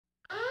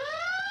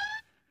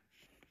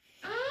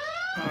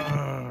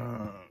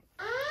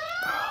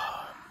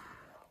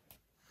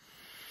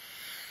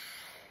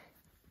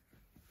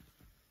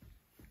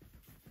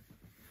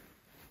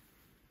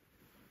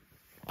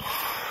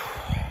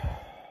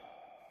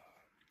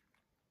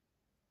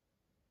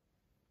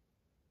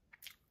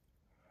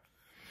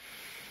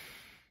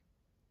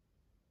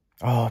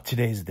Oh,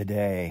 today's the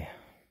day.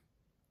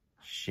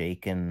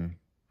 Shaken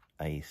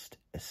iced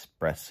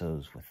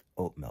espressos with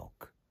oat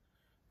milk.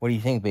 What do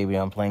you think, baby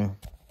dumpling?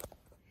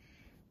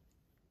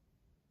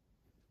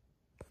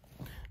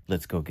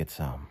 Let's go get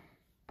some.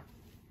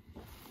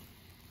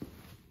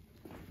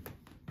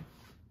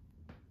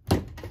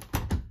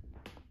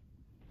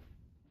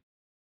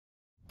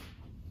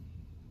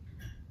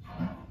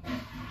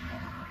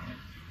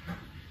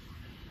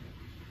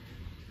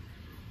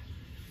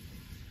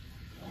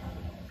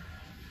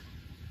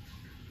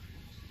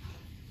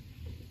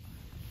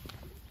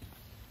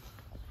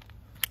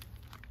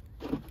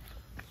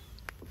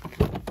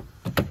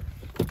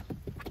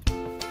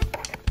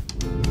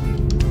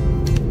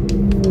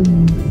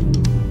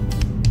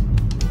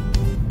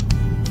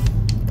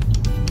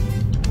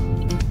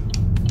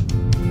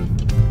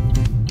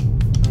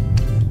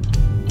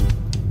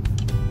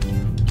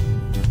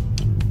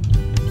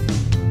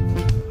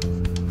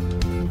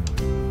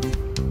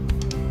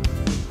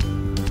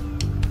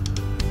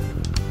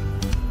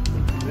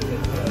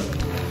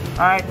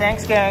 All right,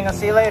 thanks, gang. I'll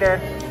see you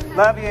later.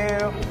 Love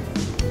you.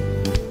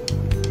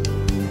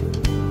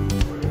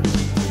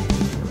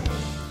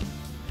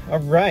 All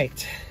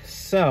right,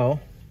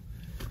 so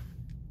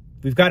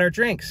we've got our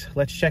drinks.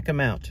 Let's check them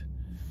out.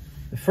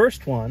 The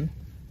first one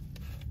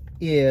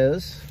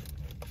is,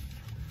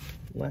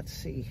 let's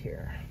see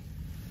here,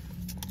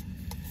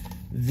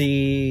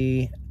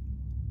 the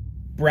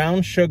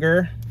brown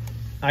sugar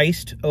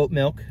iced oat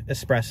milk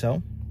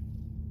espresso.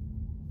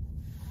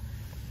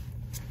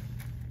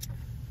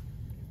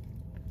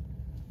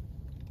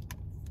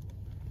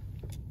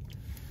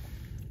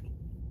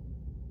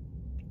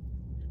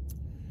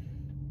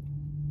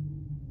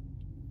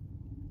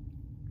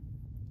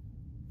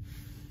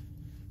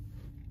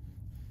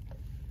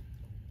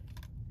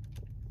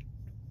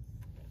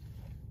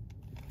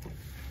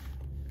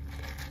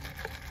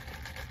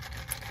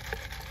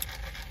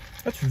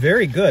 That's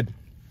very good.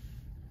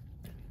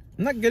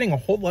 I'm not getting a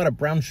whole lot of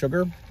brown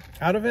sugar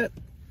out of it.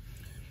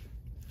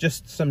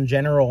 Just some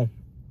general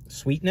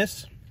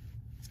sweetness.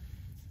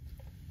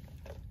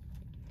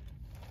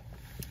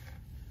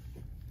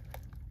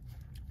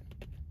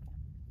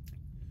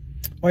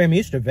 Oh, I'm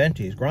used to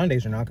ventis.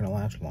 Grandes are not going to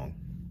last long.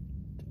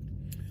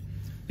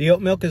 The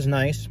oat milk is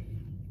nice.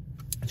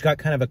 It's got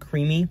kind of a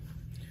creamy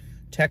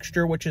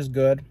texture, which is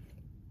good.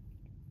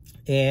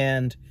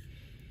 And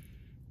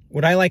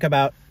what I like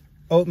about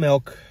oat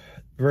milk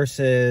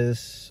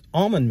versus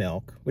almond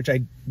milk, which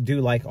I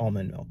do like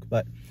almond milk,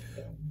 but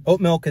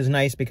oat milk is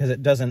nice because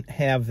it doesn't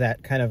have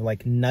that kind of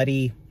like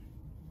nutty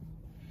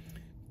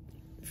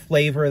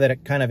flavor that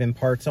it kind of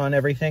imparts on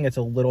everything. It's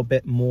a little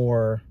bit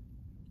more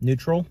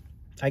neutral,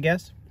 I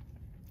guess.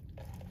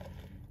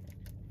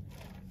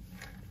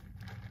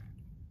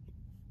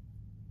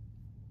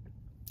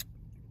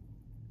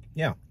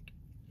 Yeah,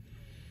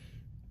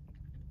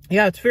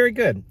 it's very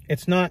good.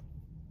 It's not,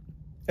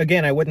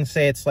 again, I wouldn't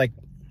say it's like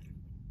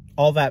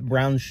all that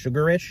brown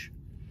sugar-ish,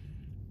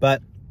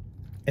 but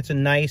it's a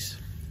nice,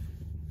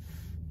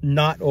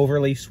 not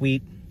overly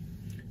sweet,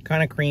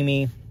 kind of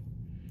creamy.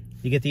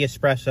 You get the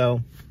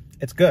espresso.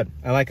 It's good.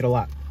 I like it a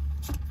lot.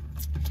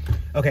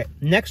 Okay,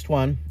 next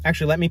one.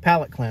 Actually, let me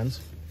palate cleanse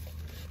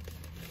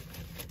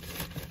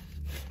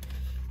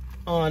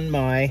on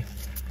my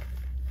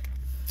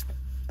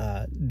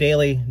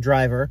daily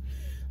driver,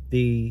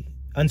 the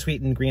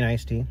unsweetened green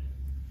iced tea.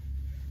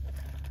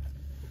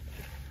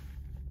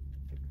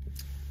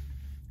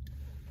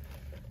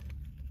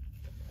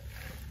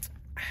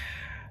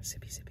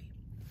 Sippy.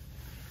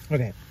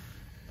 Okay.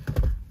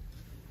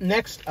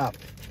 Next up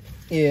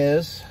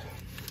is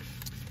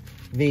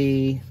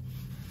the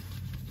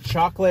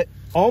chocolate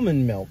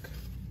almond milk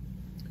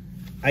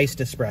iced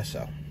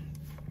espresso.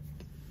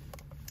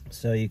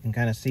 So you can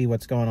kind of see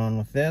what's going on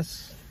with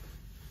this.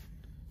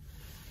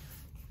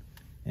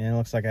 And it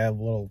looks like I have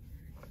a little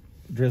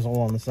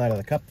drizzle on the side of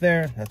the cup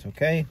there. That's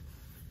okay.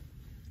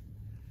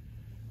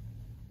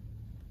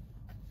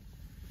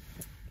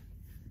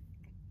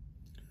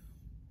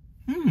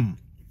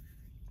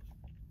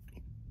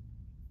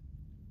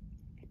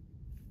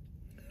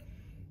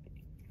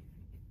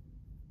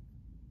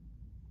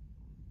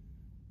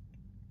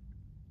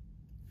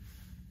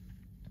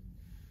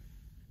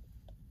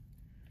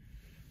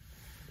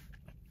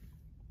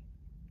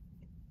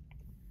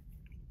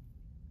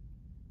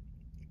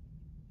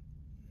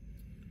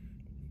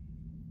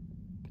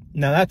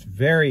 Now that's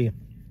very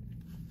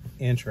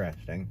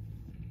interesting.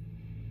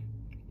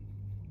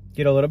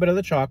 Get a little bit of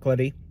the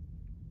chocolatey.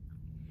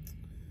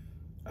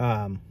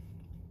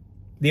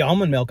 The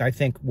almond milk, I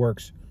think,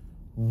 works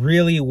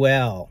really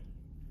well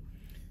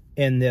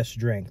in this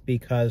drink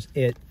because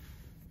it,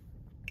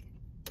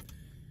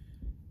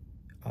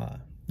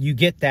 you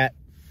get that,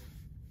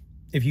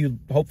 if you,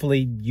 hopefully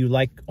you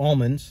like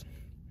almonds,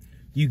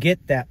 you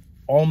get that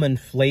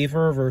almond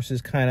flavor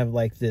versus kind of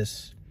like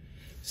this.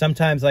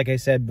 Sometimes, like I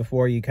said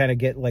before, you kind of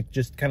get like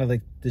just kind of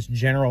like this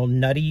general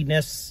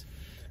nuttiness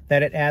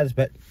that it adds,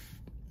 but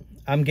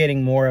I'm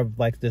getting more of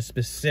like the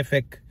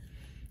specific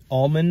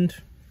almond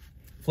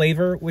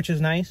flavor, which is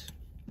nice.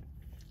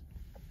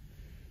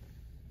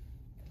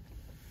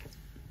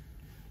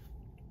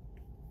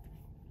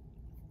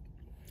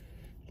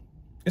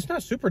 It's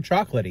not super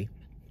chocolatey,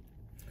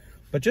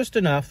 but just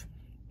enough.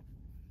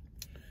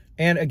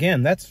 And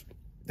again, that's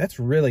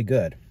really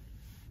good.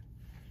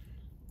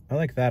 I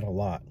like that a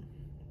lot.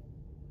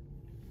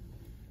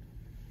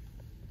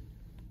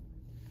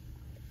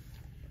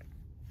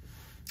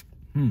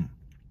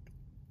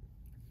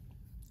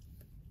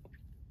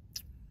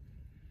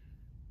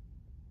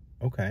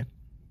 Okay.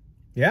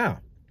 Yeah.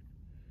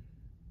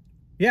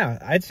 Yeah,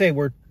 I'd say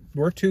we're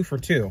 2 for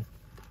 2.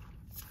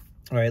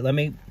 All right, let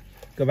me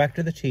go back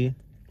to the tea.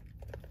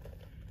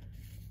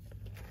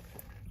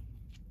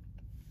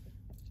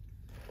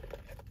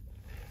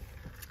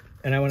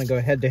 And I want to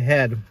go head to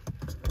head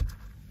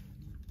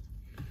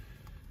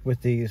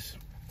with these.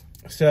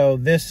 So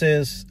this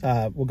is,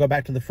 we'll go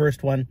back to the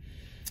first one,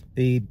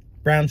 the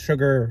brown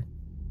sugar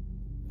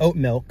oat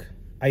milk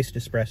iced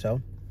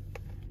espresso.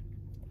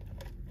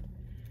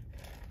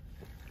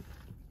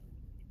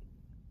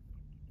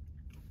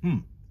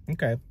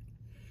 Okay.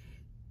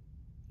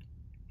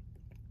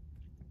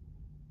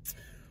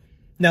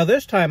 Now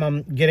this time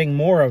I'm getting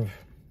more of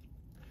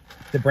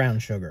the brown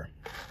sugar.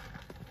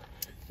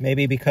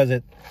 Maybe because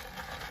it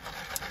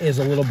is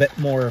a little bit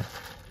more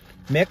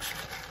mixed.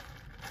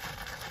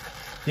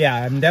 Yeah,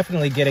 I'm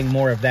definitely getting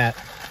more of that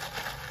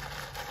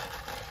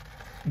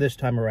this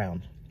time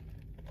around.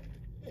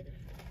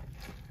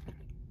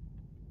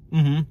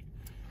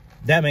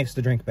 That makes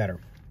the drink better.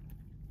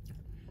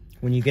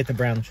 When you get the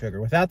brown sugar.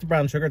 Without the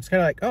brown sugar, it's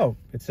kind of like, oh,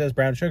 it says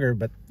brown sugar,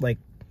 but like,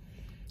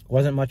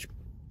 wasn't much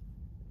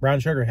brown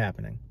sugar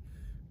happening.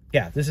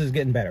 Yeah, this is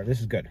getting better. This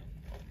is good.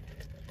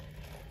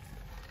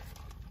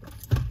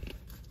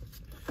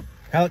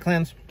 Palate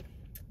cleanse.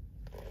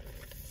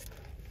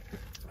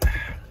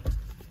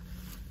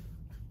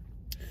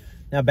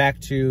 Now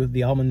back to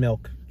the almond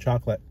milk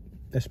chocolate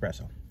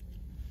espresso.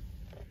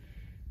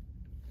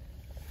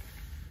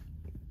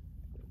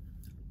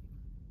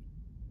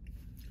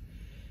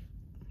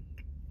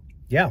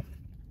 Yeah,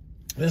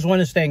 this one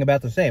is staying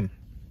about the same.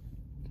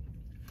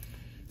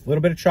 A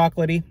little bit of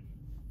chocolatey.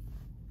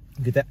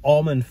 You get that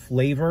almond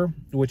flavor,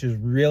 which is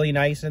really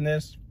nice in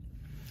this.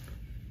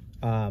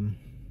 The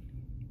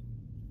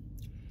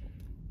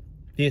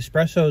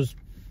espresso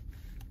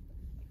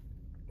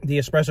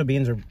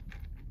beans are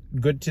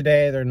good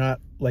today. They're not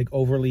like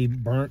overly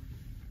burnt.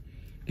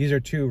 These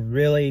are 2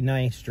 really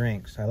nice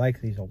drinks. I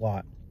like these a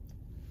lot.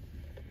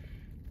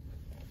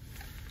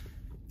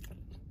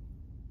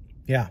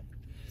 Yeah.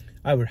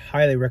 I would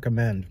highly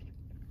recommend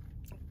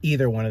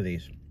either one of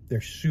these.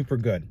 They're super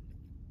good.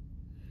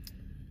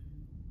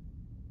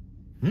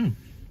 I'm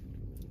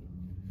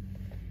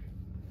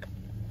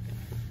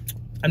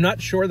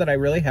not sure that I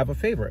really have a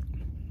favorite.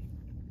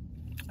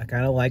 I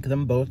kind of like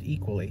them both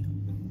equally.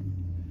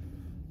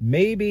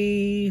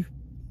 Maybe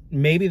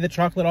the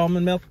chocolate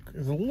almond milk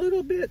is a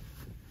little bit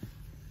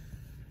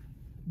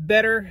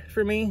better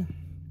for me.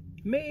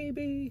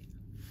 Maybe.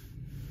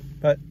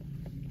 But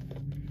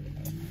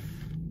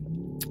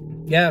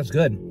yeah, it's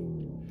good.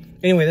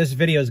 Anyway, this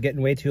video is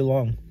getting way too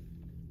long.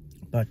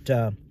 But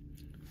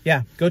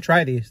yeah, go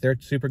try these. They're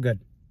super good.